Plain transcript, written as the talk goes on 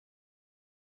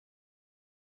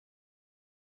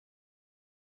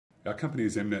Our company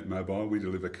is Mnet Mobile. We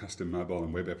deliver custom mobile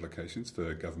and web applications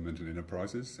for government and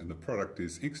enterprises, and the product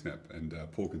is InkSnap, and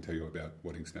Paul can tell you about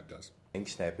what InkSnap does.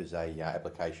 InkSnap is a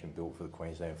application built for the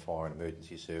Queensland Fire and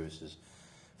Emergency Services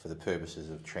for the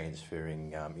purposes of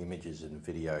transferring images and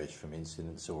videos from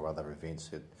incidents or other events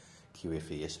that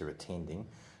QFES are attending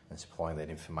and supplying that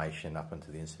information up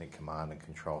into the incident command and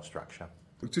control structure.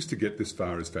 Just to get this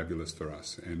far is fabulous for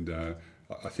us, and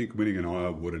I think winning an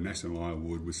iAward, a national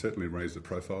iAward, would certainly raise the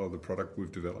profile of the product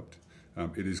we've developed.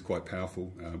 It is quite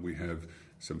powerful. We have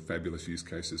some fabulous use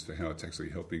cases for how it's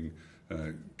actually helping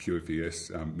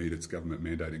QFES meet its government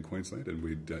mandate in Queensland, and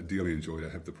we'd ideally enjoy to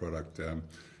have the product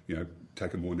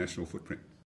take a more national footprint.